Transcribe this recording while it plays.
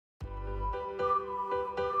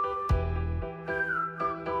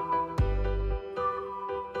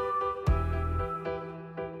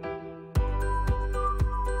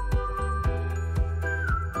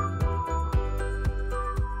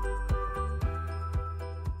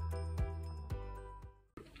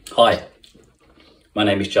Hi, my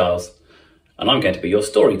name is Giles and I'm going to be your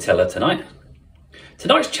storyteller tonight.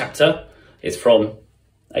 Tonight's chapter is from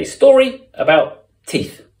a story about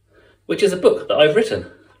teeth, which is a book that I've written.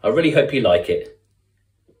 I really hope you like it.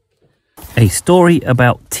 A Story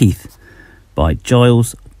About Teeth by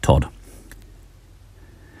Giles Todd.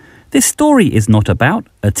 This story is not about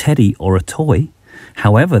a teddy or a toy.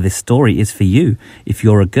 However, this story is for you if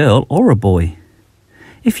you're a girl or a boy.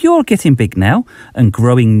 If you're getting big now and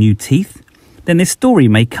growing new teeth, then this story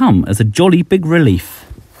may come as a jolly big relief.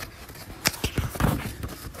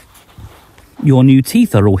 Your new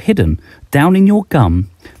teeth are all hidden down in your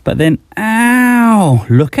gum, but then, ow,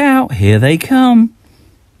 look out, here they come.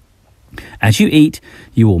 As you eat,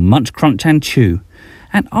 you will munch, crunch and chew,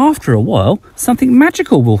 and after a while, something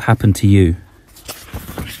magical will happen to you.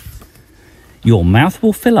 Your mouth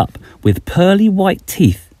will fill up with pearly white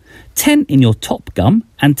teeth, 10 in your top gum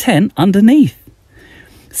and 10 underneath.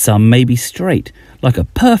 Some may be straight, like a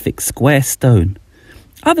perfect square stone.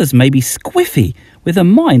 Others may be squiffy, with a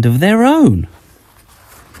mind of their own.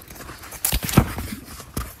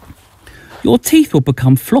 Your teeth will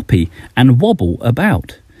become floppy and wobble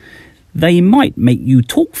about. They might make you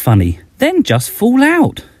talk funny, then just fall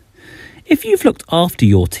out. If you've looked after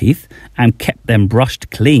your teeth and kept them brushed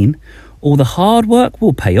clean, all the hard work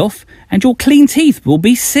will pay off and your clean teeth will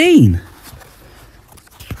be seen.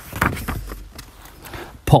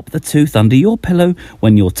 Pop the tooth under your pillow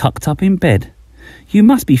when you're tucked up in bed. You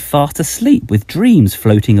must be fast asleep with dreams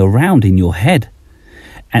floating around in your head.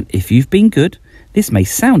 And if you've been good, this may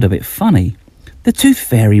sound a bit funny. The tooth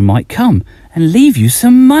fairy might come and leave you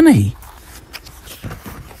some money.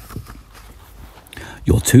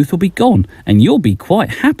 Your tooth will be gone and you'll be quite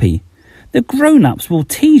happy. The grown-ups will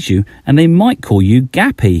tease you and they might call you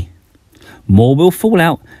Gappy. More will fall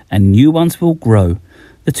out and new ones will grow.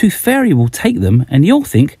 The tooth fairy will take them and you'll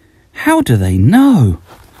think, how do they know?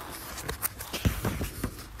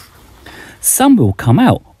 Some will come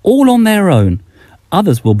out all on their own.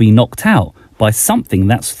 Others will be knocked out by something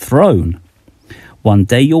that's thrown. One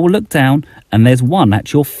day you'll look down and there's one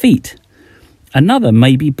at your feet. Another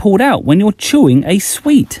may be pulled out when you're chewing a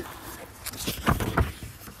sweet.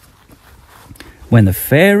 When the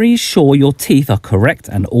fairy is sure your teeth are correct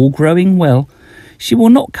and all growing well, she will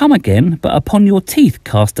not come again, but upon your teeth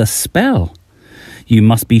cast a spell. You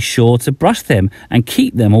must be sure to brush them and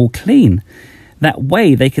keep them all clean. That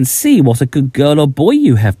way they can see what a good girl or boy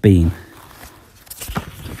you have been.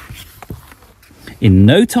 In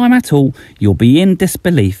no time at all, you'll be in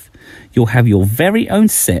disbelief. You'll have your very own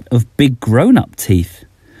set of big grown-up teeth.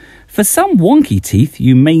 For some wonky teeth,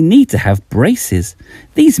 you may need to have braces.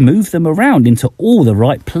 These move them around into all the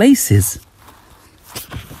right places.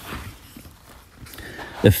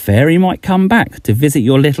 The fairy might come back to visit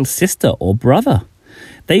your little sister or brother.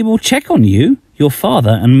 They will check on you, your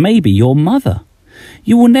father, and maybe your mother.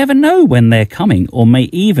 You will never know when they're coming or may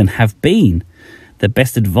even have been. The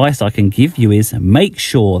best advice I can give you is make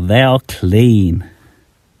sure they are clean.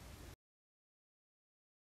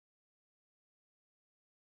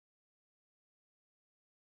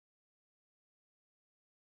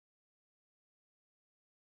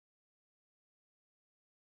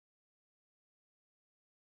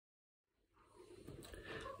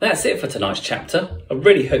 That's it for tonight's chapter. I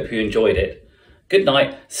really hope you enjoyed it. Good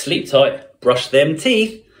night, sleep tight, brush them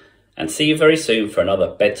teeth, and see you very soon for another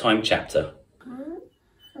bedtime chapter.